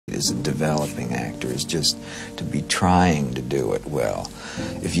as a developing actor is just to be trying to do it well.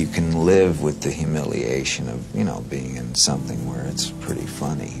 If you can live with the humiliation of, being in something where it's pretty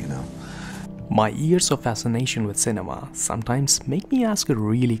funny, My years of fascination with cinema sometimes make me ask a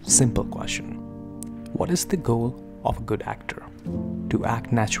really simple question. What is the goal of a good actor? To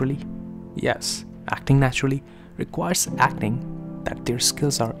act naturally? Yes, acting naturally requires acting that their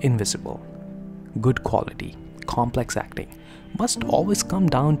skills are invisible. Good quality, complex acting must always come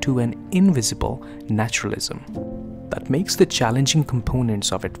down to an invisible naturalism that makes the challenging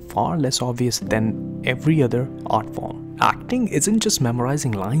components of it far less obvious than every other art form. Acting isn't just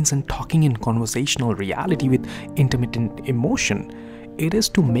memorizing lines and talking in conversational reality with intermittent emotion. It is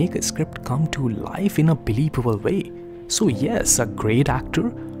to make a script come to life in a believable way. So yes, a great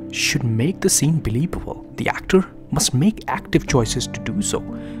actor should make the scene believable. The actor must make active choices to do so.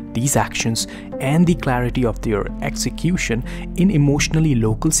 These actions and the clarity of their execution in emotionally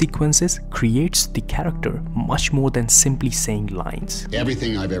local sequences creates the character much more than simply saying lines.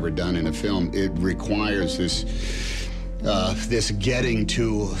 Everything I've ever done in a film, it requires this getting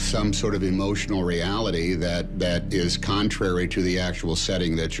to some sort of emotional reality that is contrary to the actual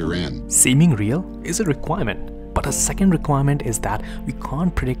setting that you're in. Seeming real is a requirement. But a second requirement is that we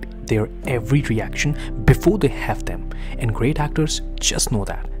can't predict their every reaction before they have them, and great actors just know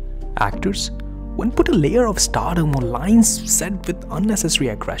that. Actors, when put a layer of stardom or lines said with unnecessary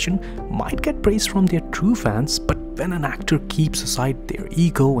aggression, might get praise from their true fans, but when an actor keeps aside their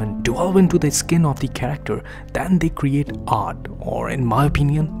ego and delve into the skin of the character, then they create art, or in my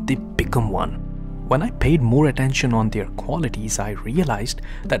opinion, they become one. When I paid more attention on their qualities, I realized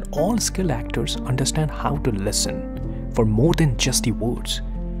that all skilled actors understand how to listen for more than just the words,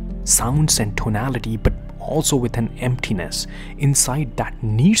 sounds and tonality, but also with an emptiness inside that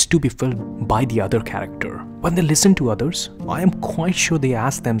needs to be filled by the other character. When they listen to others, I am quite sure they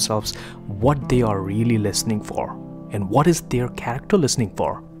ask themselves what they are really listening for and what is their character listening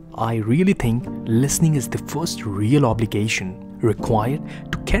for. I really think listening is the first real obligation required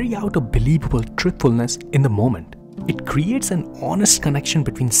to carry out a believable truthfulness in the moment. It creates an honest connection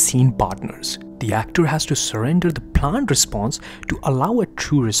between scene partners. The actor has to surrender the planned response to allow a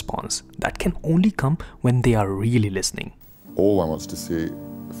true response that can only come when they are really listening. All one wants to see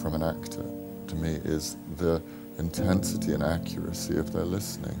from an actor, to me, is the intensity and accuracy of their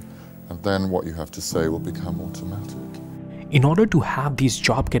listening. And then what you have to say will become automatic. In order to have these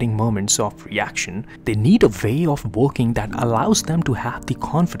job-getting moments of reaction, they need a way of working that allows them to have the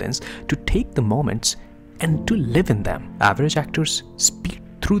confidence to take the moments and to live in them. Average actors speak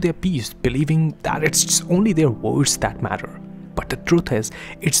through their piece, believing that it's only their words that matter. But the truth is,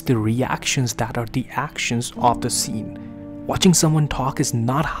 it's the reactions that are the actions of the scene. Watching someone talk is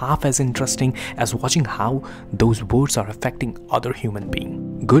not half as interesting as watching how those words are affecting other human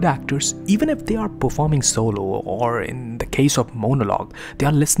beings. Good actors, even if they are performing solo or in the case of monologue, they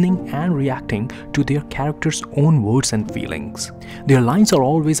are listening and reacting to their character's own words and feelings. Their lines are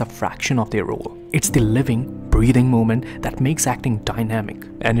always a fraction of their role. It's the living, breathing moment that makes acting dynamic,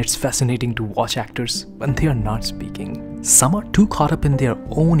 and it's fascinating to watch actors when they are not speaking. Some are too caught up in their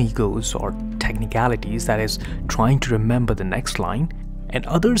own egos or technicalities, that is, trying to remember the next line, and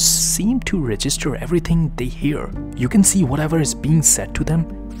others seem to register everything they hear. You can see whatever is being said to them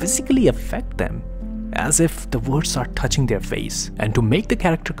physically affect them, as if the words are touching their face. And to make the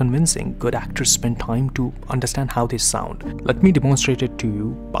character convincing, good actors spend time to understand how they sound. Let me demonstrate it to you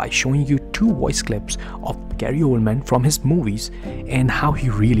by showing you two voice clips of Gary Oldman from his movies and how he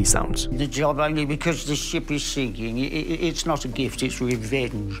really sounds. The job only because the ship is sinking. It's not a gift, it's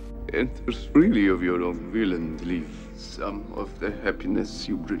revenge. Enters freely of your own will and leave some of the happiness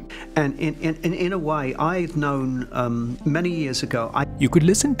you bring. And in a way, I've known many years ago. You could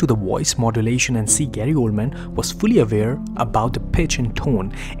listen to the voice modulation and see Gary Oldman was fully aware about the pitch and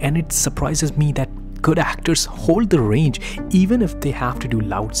tone, and it surprises me that good actors hold the range even if they have to do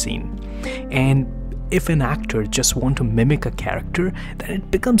loud scene. And if an actor just wants to mimic a character, then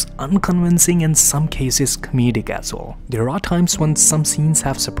it becomes unconvincing and some cases comedic as well. There are times when some scenes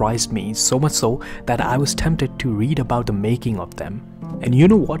have surprised me, so much so that I was tempted to read about the making of them. And you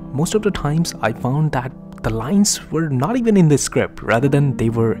know what? Most of the times I found that the lines were not even in the script, rather than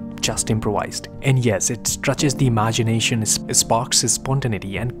they were just improvised. And yes, it stretches the imagination, sparks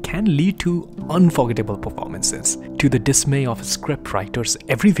spontaneity, and can lead to unforgettable performances. To the dismay of script writers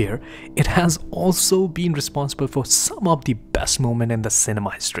everywhere, it has also been responsible for some of the best moments in the cinema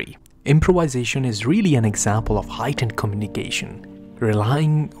history. Improvisation is really an example of heightened communication,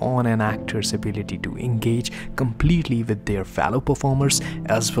 relying on an actor's ability to engage completely with their fellow performers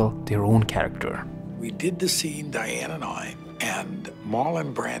as well their own character. We did the scene, Diane and I, And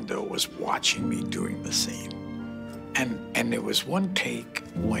Marlon Brando was watching me doing the scene. And there was one take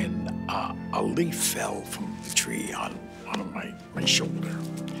when a leaf fell from the tree on my shoulder.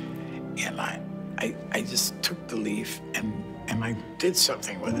 And I just took the leaf and I did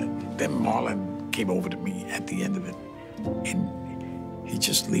something with it. Then Marlon came over to me at the end of it, and he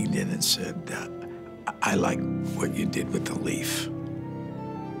just leaned in and said, I like what you did with the leaf.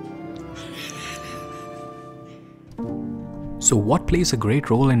 So what plays a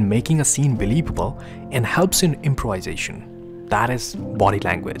great role in making a scene believable and helps in improvisation? That is body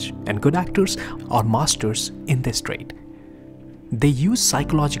language, and good actors are masters in this trait. They use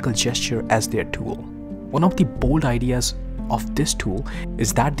psychological gesture as their tool. One of the bold ideas of this tool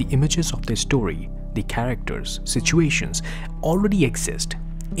is that the images of the story, the characters, situations already exist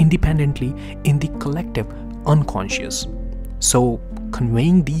independently in the collective unconscious. So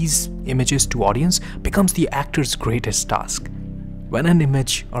conveying these images to audience becomes the actor's greatest task. When an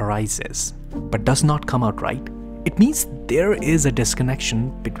image arises but does not come out right, it means there is a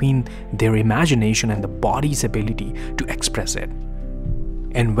disconnection between their imagination and the body's ability to express it.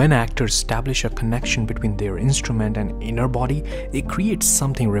 And when actors establish a connection between their instrument and inner body, they create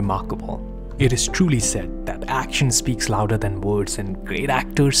something remarkable. It is truly said that action speaks louder than words, and great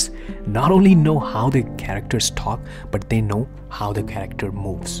actors not only know how the characters talk, but they know how the character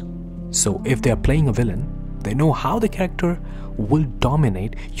moves. So if they are playing a villain, they know how the character will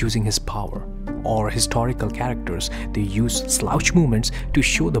dominate using his power. Or historical characters, they use slouch movements to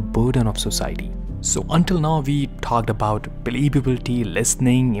show the burden of society. So until now we talked about believability,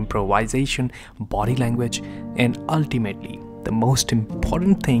 listening, improvisation, body language, and ultimately the most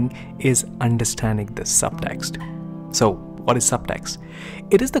important thing is understanding the subtext. So what is subtext?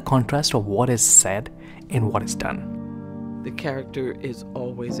 It is the contrast of what is said and what is done. The character is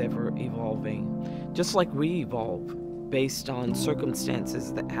always ever evolving, just like we evolve based on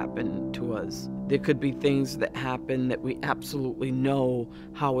circumstances that happen to us. There could be things that happen that we absolutely know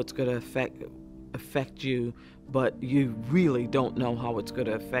how it's going to affect you, but you really don't know how it's going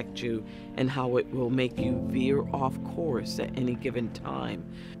to affect you and how it will make you veer off course at any given time.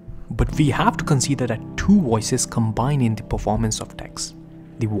 But we have to consider that two voices combine in the performance of text.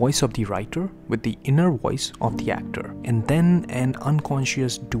 The voice of the writer with the inner voice of the actor, and then an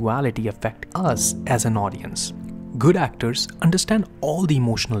unconscious duality affect us as an audience. Good actors understand all the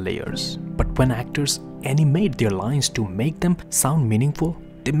emotional layers, but when actors animate their lines to make them sound meaningful,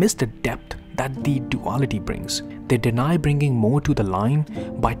 they miss the depth that the duality brings. They deny bringing more to the line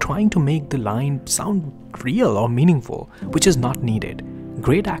by trying to make the line sound real or meaningful, which is not needed.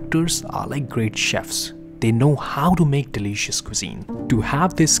 Great actors are like great chefs. They know how to make delicious cuisine. To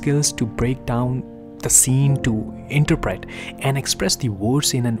have these skills to break down the scene, to interpret and express the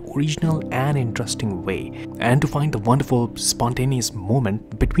words in an original and interesting way, and to find the wonderful spontaneous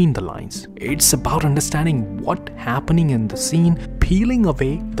moment between the lines. It's about understanding what's happening in the scene, peeling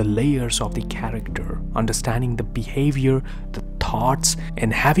away the layers of the character, understanding the behavior, the thoughts,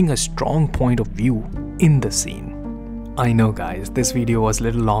 and having a strong point of view in the scene. I know guys, this video was a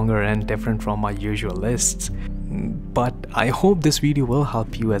little longer and different from my usual lists, but I hope this video will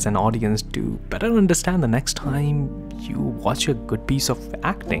help you as an audience to better understand the next time you watch a good piece of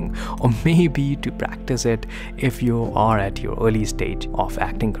acting, or maybe to practice it if you are at your early stage of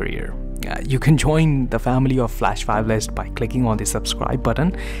acting career. You can join the family of Flashfivelist by clicking on the subscribe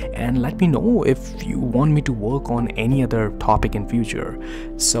button, and let me know if you want me to work on any other topic in future.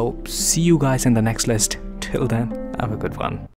 So see you guys in the next list. Till then, have a good one.